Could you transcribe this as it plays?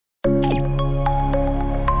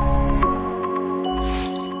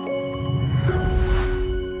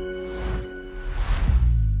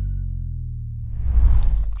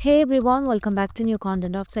Hey everyone, welcome back to new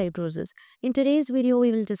content of Cybrosys. In today's video,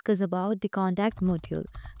 we will discuss about the contact module.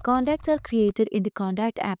 Contacts are created in the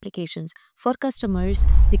contact applications for customers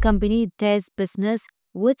the company does business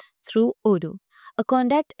with through Odoo. A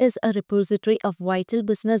contact is a repository of vital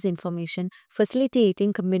business information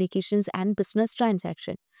facilitating communications and business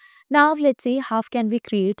transaction. Now let's see how can we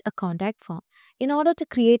create a contact form. In order to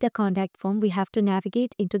create a contact form, we have to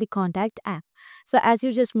navigate into the contact app. So as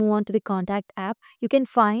you just move on to the contact app, you can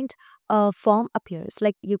find a form appears,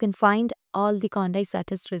 like you can find all the contacts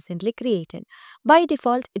that is recently created. By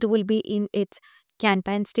default, it will be in its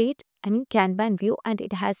Kanban state, Kanban view, and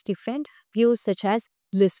it has different views such as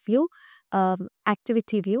list view,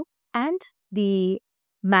 activity view, and the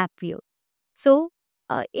map view. So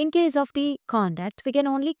in case of the contact, we can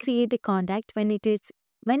only create the contact when it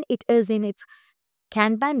is in its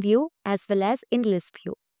Kanban view as well as in list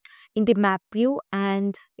view. In the map view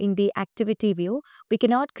and in the activity view, we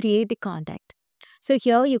cannot create the contact. So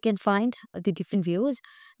here you can find the different views.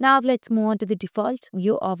 Now let's move on to the default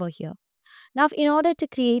view over here. Now in order to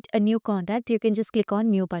create a new contact, you can just click on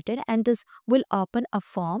new button and this will open a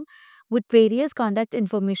form with various contact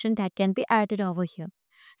information that can be added over here.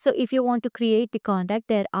 So if you want to create the contact,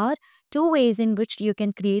 there are two ways in which you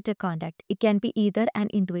can create a contact. It can be either an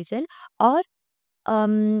individual or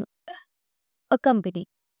a company.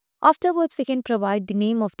 Afterwards, we can provide the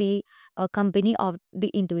name of the company of the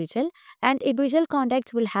individual, and individual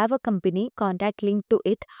contacts will have a company contact linked to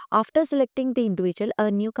it. After selecting the individual,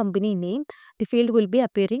 a new company name, the field will be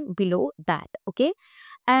appearing below that. Okay.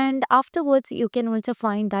 And afterwards, you can also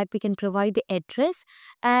find that we can provide the address,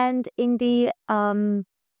 and in the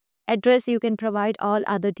address you can provide all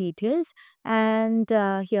other details, and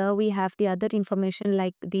here we have the other information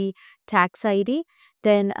like the tax ID,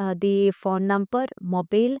 then the phone number,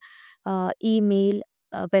 mobile, email,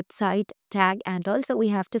 website tag, and also we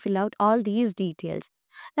have to fill out all these details.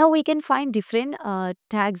 Now we can find different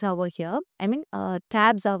tags over here,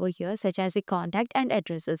 tabs over here, such as the contact and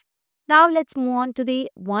addresses. Now let's move on to the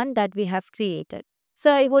one that we have created.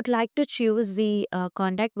 So I would like to choose the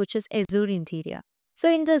contact which is Azure Interior.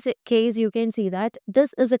 So in this case, you can see that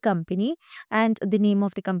this is a company and the name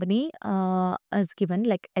of the company is given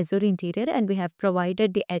like Azure Interior, and we have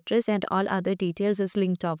provided the address and all other details is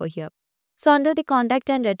linked over here. So under the contact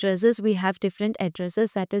and addresses, we have different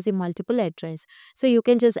addresses, that is a multiple address. So you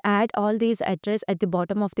can just add all these address at the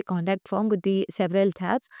bottom of the contact form with the several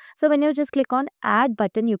tabs. So when you just click on add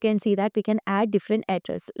button, you can see that we can add different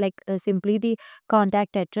address like simply the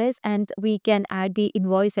contact address, and we can add the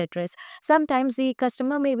invoice address. Sometimes the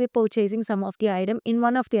customer may be purchasing some of the item in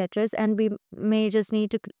one of the address, and we may just need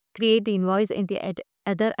to create the invoice in the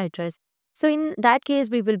other address. So in that case,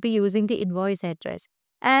 we will be using the invoice address.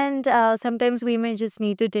 And sometimes we may just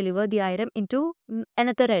need to deliver the item into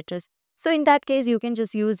another address. So in that case, you can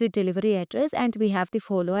just use the delivery address, and we have the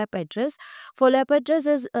follow-up address. Follow-up address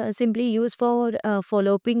is simply used for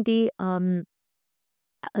follow-upping the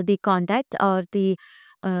contact or the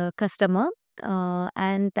customer,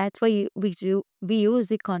 and that's why we use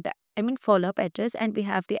the contact. Follow-up address, and we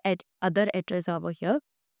have the other address over here.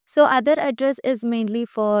 So other address is mainly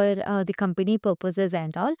for the company purposes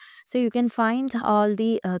and all. So you can find all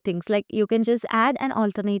the things like you can just add an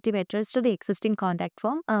alternative address to the existing contact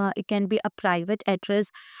form. It can be a private address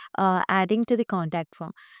adding to the contact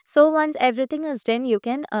form. So once everything is done, you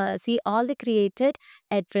can see all the created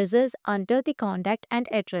addresses under the contact and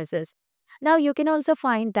addresses. Now you can also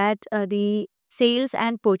find that the sales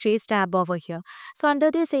and purchase tab over here. So under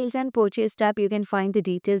the sales and purchase tab, you can find the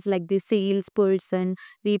details like the salesperson,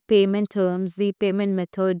 the payment terms, the payment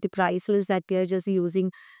method, the price list that we are just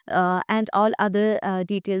using, and all other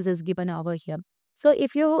details is given over here. So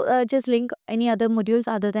if you just link any other modules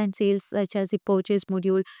other than sales, such as the purchase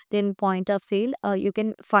module, then point of sale, you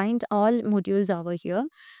can find all modules over here.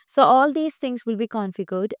 So all these things will be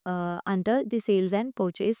configured under the sales and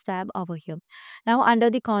purchase tab over here. Now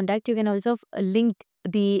under the contact, you can also link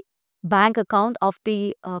the bank account of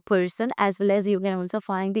the person, as well as you can also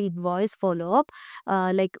find the invoice follow-up.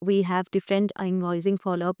 Like we have different invoicing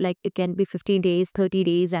follow-up, like it can be 15 days, 30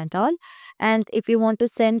 days and all. And if you want to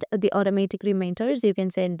send the automatic reminders, you can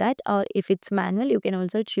send that, or if it's manual, you can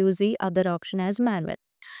also choose the other option as manual.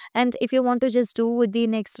 And if you want to just do with the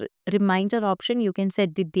next reminder option, you can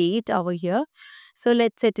set the date over here. So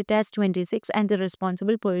let's set it as 26, and the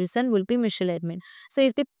responsible person will be Michelle Admin. So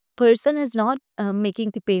if the person is not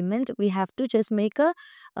making the payment, we have to just make a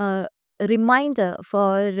reminder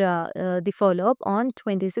for the follow-up on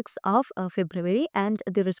 26th of February, and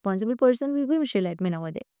the responsible person will be Michelle Admin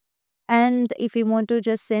over there. And if you want to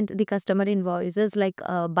just send the customer invoices like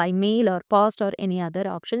by mail or post or any other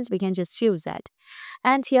options, we can just choose that.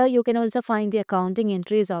 And here you can also find the accounting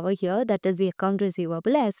entries over here, that is the account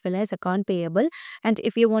receivable as well as account payable. And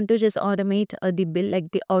if you want to just automate the bill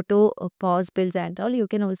like the auto pause bills and all, you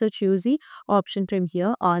can also choose the option from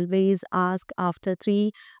here, always ask after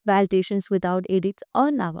 3 validations without edits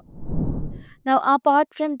or never. Now apart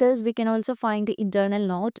from this, we can also find the internal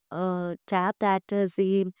note tab, that is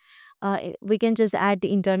the we can just add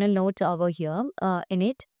the internal notes over here in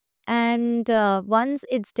it. And once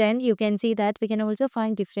it's done, you can see that we can also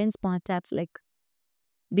find different smart tabs like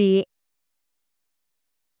the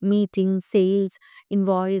meeting, sales,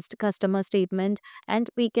 invoiced, customer statement, and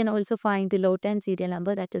we can also find the lot and serial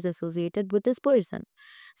number that is associated with this person.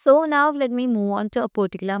 So now let me move on to a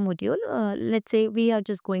particular module. Let's say we are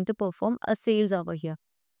just going to perform a sales over here.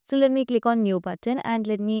 So let me click on new button and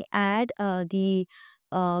let me add the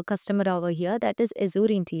customer over here, that is Azure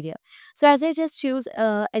Interior. So as I just choose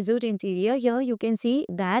Azure Interior, here you can see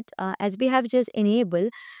that as we have just enabled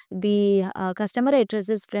the customer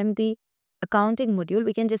addresses from the accounting module,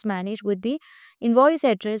 we can just manage with the invoice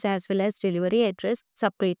address as well as delivery address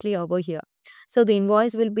separately over here. So the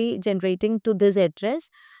invoice will be generating to this address,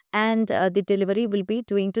 and the delivery will be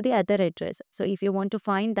doing to the other address. So if you want to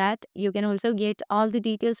find that, you can also get all the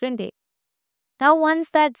details from there. Now once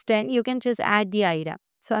that's done, you can just add the item.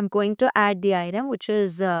 So I'm going to add the item, which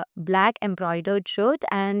is a black embroidered shirt,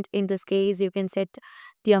 and in this case you can set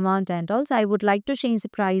the amount and also I would like to change the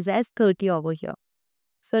price as 30 over here.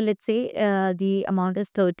 So let's say the amount is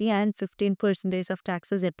 30 and 15% of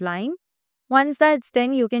taxes applying. Once that's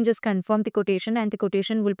done, you can just confirm the quotation and the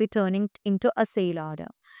quotation will be turning into a sale order.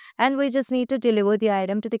 And we just need to deliver the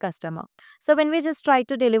item to the customer. So when we just try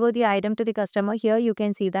to deliver the item to the customer, here you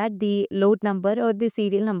can see that the load number or the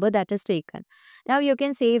serial number that is taken. Now you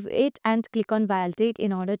can save it and click on validate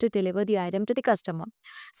in order to deliver the item to the customer.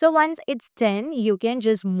 So once it's done, you can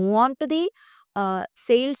just move on to the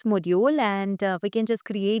sales module, and we can just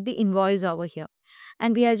create the invoice over here,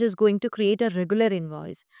 and we are just going to create a regular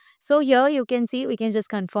invoice. So here you can see we can just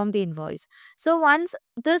confirm the invoice. So once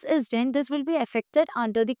this is done, this will be affected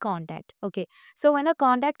under the contact. Okay, so when a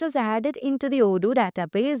contact is added into the Odoo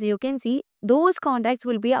database, you can see those contacts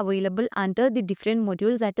will be available under the different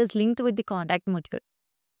modules that is linked with the contact module.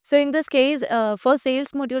 So in this case, for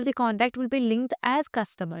sales module, the contact will be linked as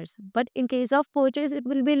customers, but in case of purchase, it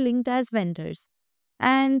will be linked as vendors.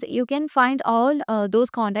 And you can find all those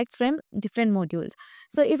contacts from different modules.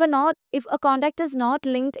 So if a contact is not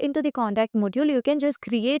linked into the contact module, you can just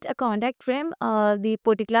create a contact from the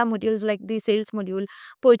particular modules like the sales module,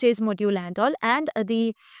 purchase module and all, and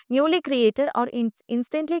the newly created or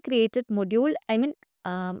instantly created module,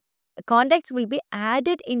 contacts will be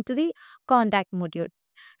added into the contact module.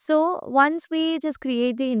 So once we just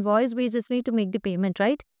create the invoice, we just need to make the payment,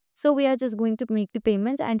 right? So we are just going to make the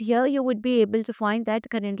payments, and here you would be able to find that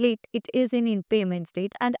currently it is in payment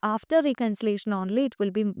state, and after reconciliation only it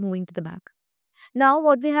will be moving to the back. Now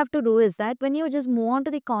what we have to do is that when you just move on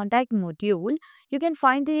to the contact module, you can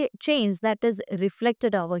find the change that is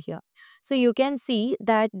reflected over here. So you can see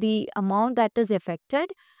that the amount that is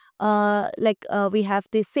affected, we have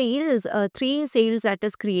the sales, 3 sales that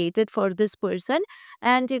is created for this person,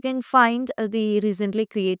 and you can find the recently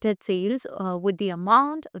created sales with the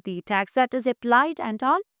amount, the tax that is applied and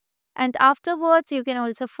all. And afterwards, you can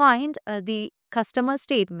also find the customer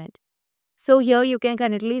statement. So here you can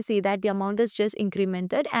currently see that the amount is just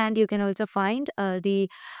incremented, and you can also find the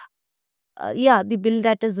bill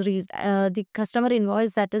that is the customer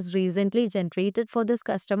invoice that is recently generated for this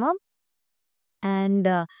customer, and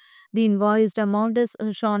the invoiced amount is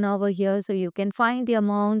shown over here, so you can find the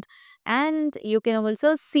amount, and you can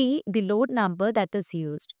also see the load number that is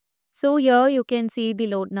used. So here you can see the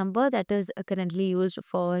load number that is currently used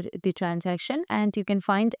for the transaction, and you can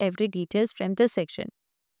find every details from this section.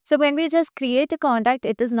 So when we just create a contact,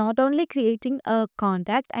 it is not only creating a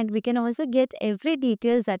contact, and we can also get every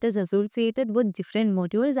details that is associated with different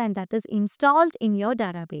modules and that is installed in your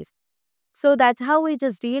database. So that's how we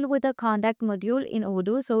just deal with the contact module in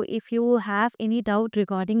Odoo. So if you have any doubt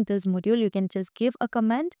regarding this module, you can just give a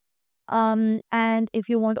comment. And if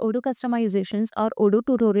you want Odoo customizations or Odoo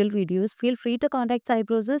tutorial videos, feel free to contact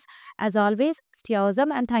Cybrosys. As always, stay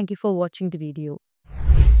awesome and thank you for watching the video.